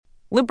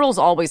Liberals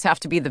always have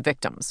to be the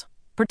victims,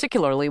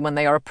 particularly when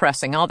they are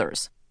oppressing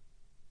others.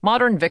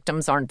 Modern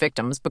victims aren't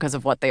victims because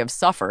of what they have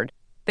suffered.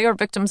 They are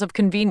victims of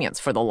convenience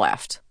for the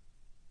left.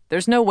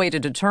 There's no way to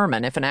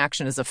determine if an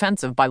action is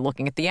offensive by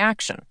looking at the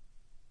action.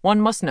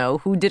 One must know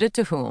who did it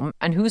to whom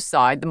and whose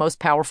side the most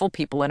powerful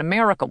people in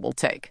America will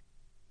take.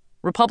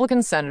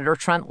 Republican Senator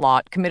Trent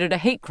Lott committed a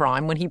hate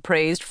crime when he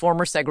praised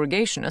former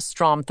segregationist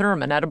Strom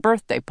Thurmond at a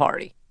birthday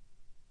party.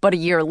 But a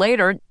year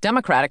later,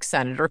 Democratic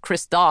Senator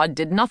Chris Dodd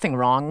did nothing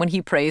wrong when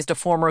he praised a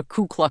former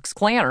Ku Klux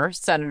Klanner,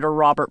 Senator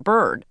Robert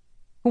Byrd,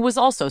 who was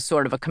also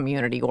sort of a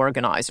community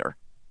organizer.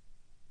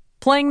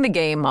 Playing the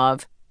game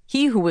of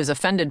he who is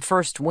offended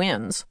first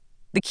wins,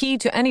 the key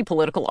to any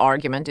political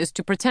argument is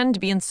to pretend to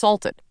be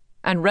insulted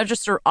and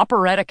register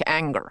operatic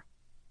anger.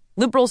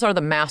 Liberals are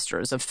the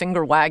masters of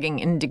finger-wagging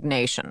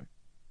indignation.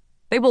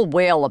 They will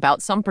wail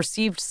about some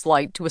perceived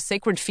slight to a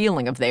sacred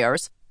feeling of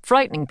theirs,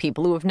 frightening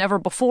people who have never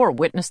before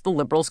witnessed the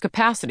liberals'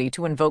 capacity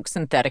to invoke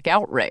synthetic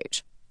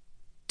outrage.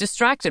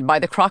 Distracted by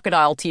the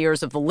crocodile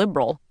tears of the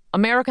liberal,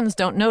 Americans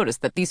don't notice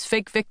that these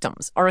fake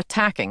victims are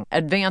attacking,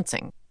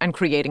 advancing, and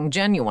creating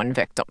genuine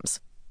victims.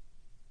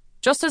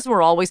 Just as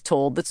we're always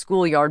told that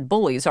schoolyard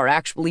bullies are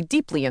actually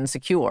deeply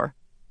insecure,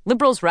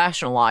 liberals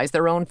rationalize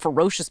their own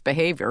ferocious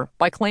behavior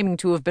by claiming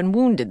to have been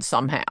wounded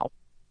somehow.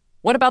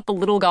 What about the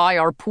little guy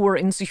our poor,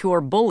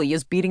 insecure bully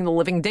is beating the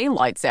living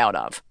daylights out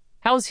of?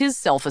 How's his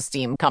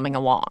self-esteem coming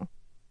along?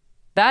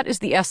 That is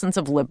the essence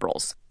of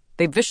liberals.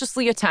 They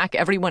viciously attack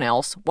everyone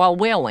else while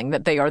wailing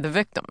that they are the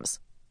victims.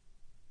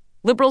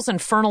 Liberals'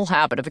 infernal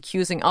habit of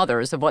accusing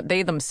others of what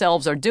they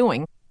themselves are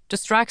doing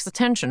distracts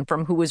attention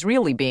from who is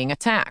really being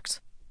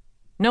attacked.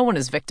 No one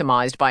is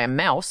victimized by a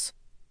mouse.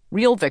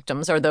 Real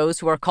victims are those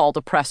who are called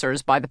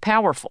oppressors by the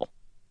powerful.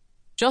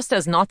 Just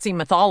as Nazi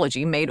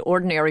mythology made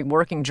ordinary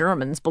working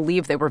Germans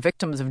believe they were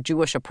victims of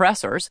Jewish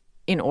oppressors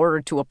in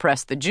order to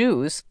oppress the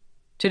Jews,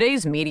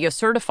 today's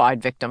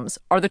media-certified victims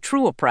are the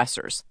true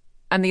oppressors,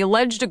 and the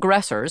alleged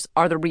aggressors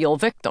are the real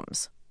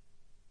victims.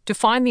 To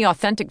find the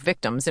authentic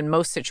victims in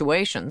most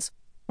situations,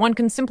 one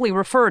can simply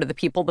refer to the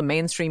people the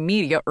mainstream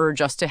media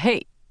urge us to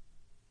hate.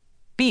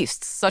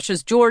 Beasts such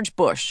as George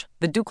Bush,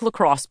 the Duke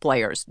lacrosse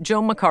players,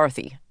 Joe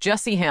McCarthy,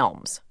 Jesse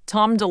Helms,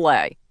 Tom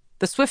DeLay,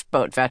 the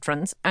Swiftboat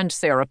veterans, and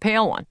Sarah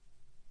Palin.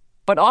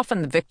 But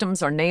often the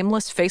victims are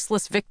nameless,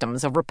 faceless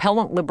victims of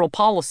repellent liberal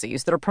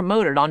policies that are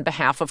promoted on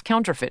behalf of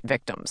counterfeit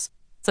victims,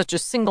 such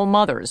as single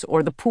mothers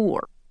or the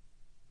poor.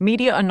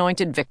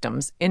 Media-anointed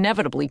victims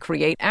inevitably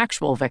create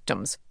actual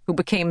victims who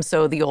became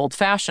so the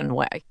old-fashioned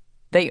way.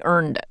 They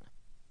earned it.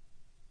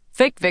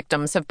 Fake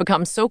victims have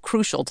become so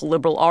crucial to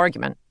liberal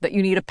argument that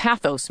you need a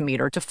pathos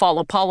meter to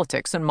follow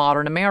politics in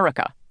modern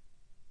America.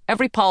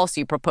 Every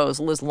policy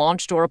proposal is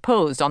launched or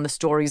opposed on the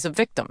stories of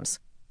victims.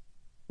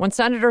 When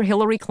Senator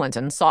Hillary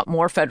Clinton sought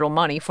more federal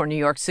money for New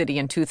York City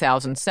in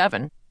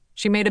 2007,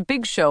 she made a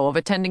big show of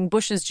attending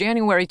Bush's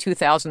January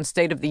 2000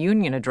 State of the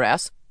Union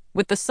address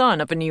with the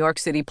son of a New York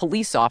City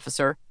police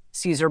officer,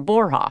 Cesar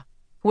Borja,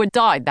 who had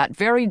died that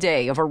very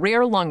day of a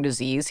rare lung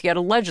disease he had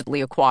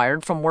allegedly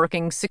acquired from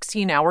working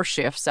 16-hour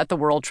shifts at the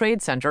World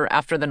Trade Center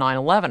after the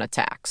 9/11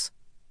 attacks.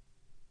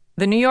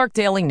 The New York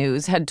Daily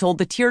News had told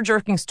the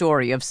tear-jerking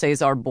story of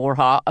Cesar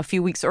Borja a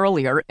few weeks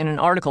earlier in an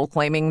article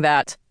claiming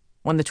that,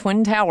 when the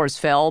Twin Towers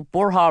fell,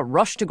 Borja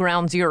rushed to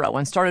Ground Zero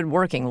and started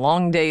working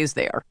long days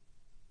there.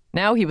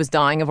 Now he was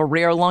dying of a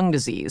rare lung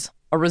disease,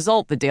 a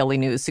result, the Daily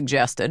News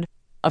suggested,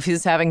 of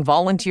his having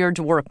volunteered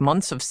to work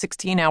months of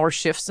 16-hour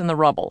shifts in the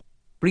rubble,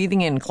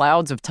 breathing in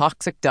clouds of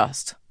toxic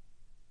dust.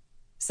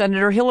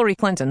 Senator Hillary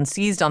Clinton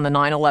seized on the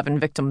 9/11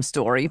 victim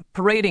story,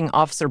 parading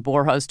Officer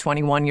Borja's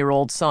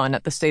 21-year-old son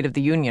at the State of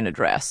the Union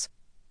address.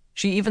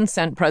 She even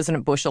sent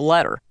President Bush a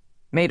letter,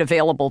 made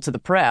available to the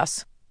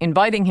press,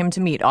 inviting him to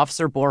meet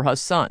Officer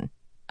Borja's son,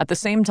 at the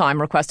same time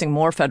requesting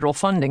more federal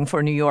funding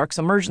for New York's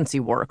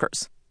emergency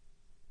workers.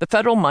 The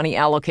federal money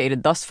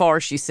allocated thus far,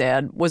 she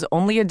said, was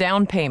only a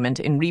down payment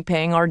in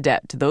repaying our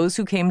debt to those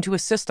who came to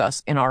assist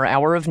us in our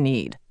hour of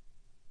need.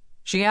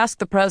 She asked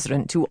the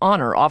president to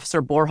honor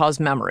Officer Borja's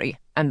memory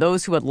and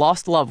those who had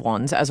lost loved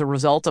ones as a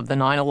result of the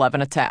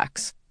 9/11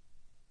 attacks.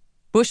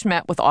 Bush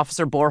met with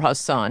Officer Borja's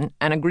son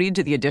and agreed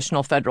to the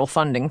additional federal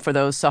funding for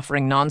those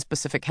suffering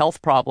nonspecific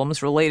health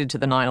problems related to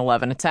the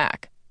 9/11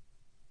 attack.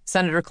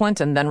 Senator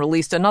Clinton then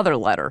released another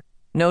letter,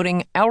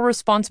 noting our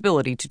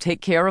responsibility to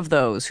take care of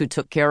those who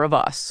took care of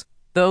us,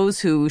 those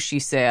who, she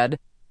said,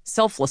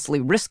 selflessly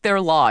risked their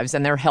lives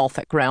and their health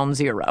at Ground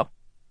Zero.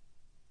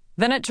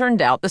 Then it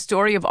turned out the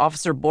story of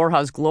Officer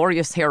Borja's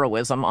glorious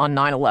heroism on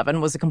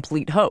 9/11 was a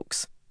complete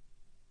hoax.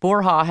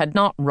 Borja had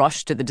not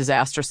rushed to the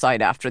disaster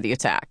site after the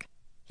attack.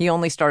 He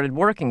only started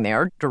working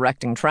there,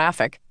 directing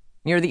traffic,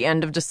 near the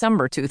end of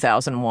December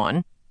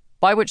 2001,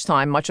 by which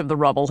time much of the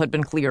rubble had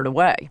been cleared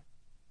away.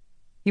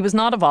 He was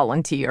not a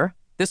volunteer.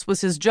 This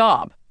was his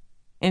job.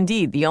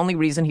 Indeed, the only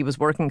reason he was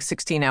working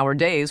 16-hour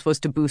days was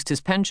to boost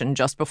his pension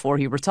just before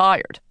he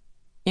retired.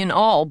 In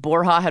all,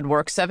 Borja had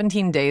worked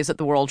 17 days at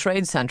the World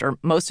Trade Center,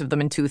 most of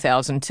them in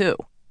 2002.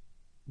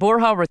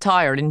 Borja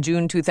retired in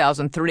June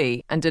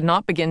 2003 and did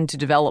not begin to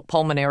develop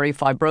pulmonary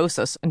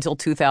fibrosis until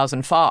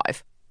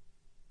 2005.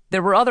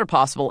 There were other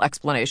possible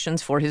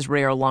explanations for his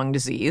rare lung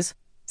disease,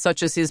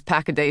 such as his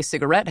pack-a-day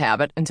cigarette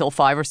habit until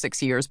 5 or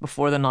 6 years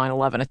before the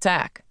 9/11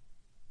 attack.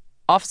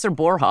 Officer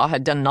Borja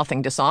had done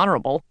nothing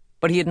dishonorable,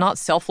 but he had not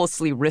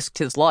selflessly risked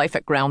his life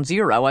at ground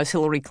zero, as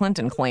Hillary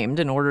Clinton claimed,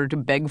 in order to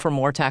beg for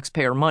more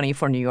taxpayer money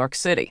for New York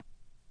City.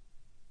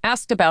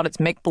 Asked about its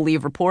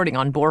make-believe reporting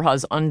on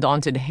Borja's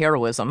undaunted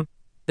heroism,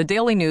 the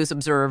Daily News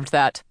observed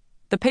that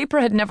the paper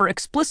had never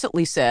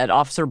explicitly said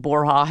Officer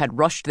Borja had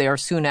rushed there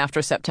soon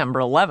after September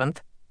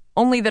 11th,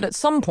 only that at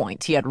some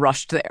point he had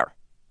rushed there.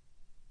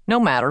 No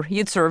matter, he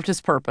had served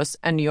his purpose,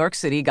 and New York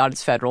City got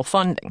its federal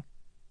funding.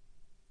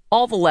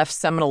 All the left's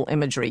seminal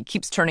imagery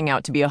keeps turning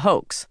out to be a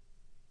hoax.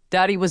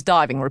 Daddy was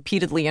diving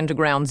repeatedly into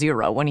ground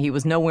zero when he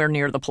was nowhere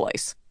near the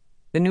place.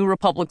 The New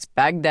Republic's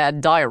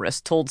Baghdad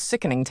diarist told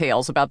sickening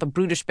tales about the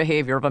brutish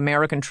behavior of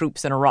American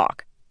troops in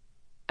Iraq.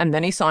 And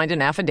then he signed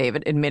an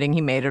affidavit admitting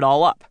he made it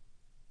all up.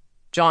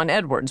 John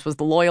Edwards was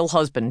the loyal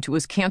husband to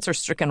his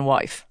cancer-stricken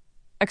wife,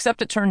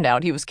 except it turned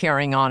out he was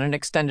carrying on an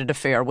extended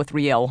affair with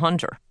Rielle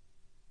Hunter.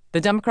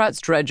 The Democrats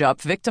dredge up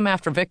victim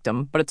after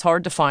victim, but it's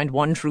hard to find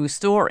one true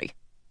story.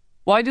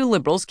 Why do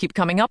liberals keep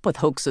coming up with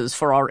hoaxes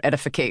for our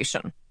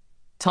edification?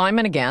 Time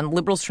and again,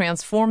 liberals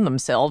transform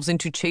themselves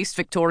into chaste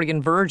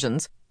Victorian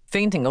virgins,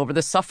 fainting over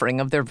the suffering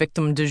of their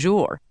victim du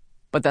jour.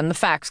 But then the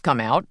facts come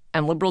out,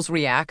 and liberals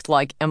react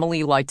like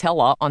Emily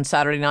Litella on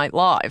Saturday Night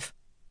Live.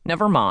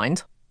 Never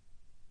mind.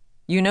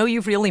 You know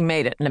you've really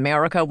made it in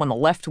America when the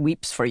left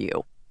weeps for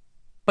you.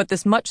 But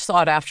this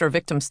much-sought-after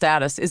victim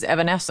status is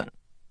evanescent,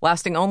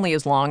 lasting only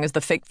as long as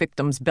the fake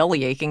victim's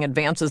bellyaching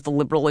advances the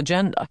liberal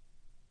agenda.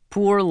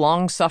 Poor,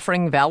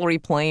 long-suffering Valerie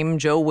Plame,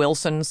 Joe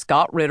Wilson,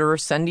 Scott Ritter,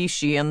 Cindy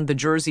Sheehan, the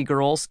Jersey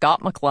Girl,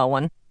 Scott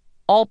McClellan,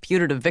 all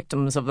putative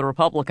victims of the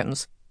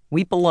Republicans,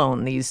 weep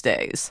alone these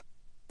days.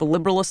 The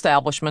liberal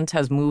establishment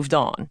has moved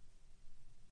on.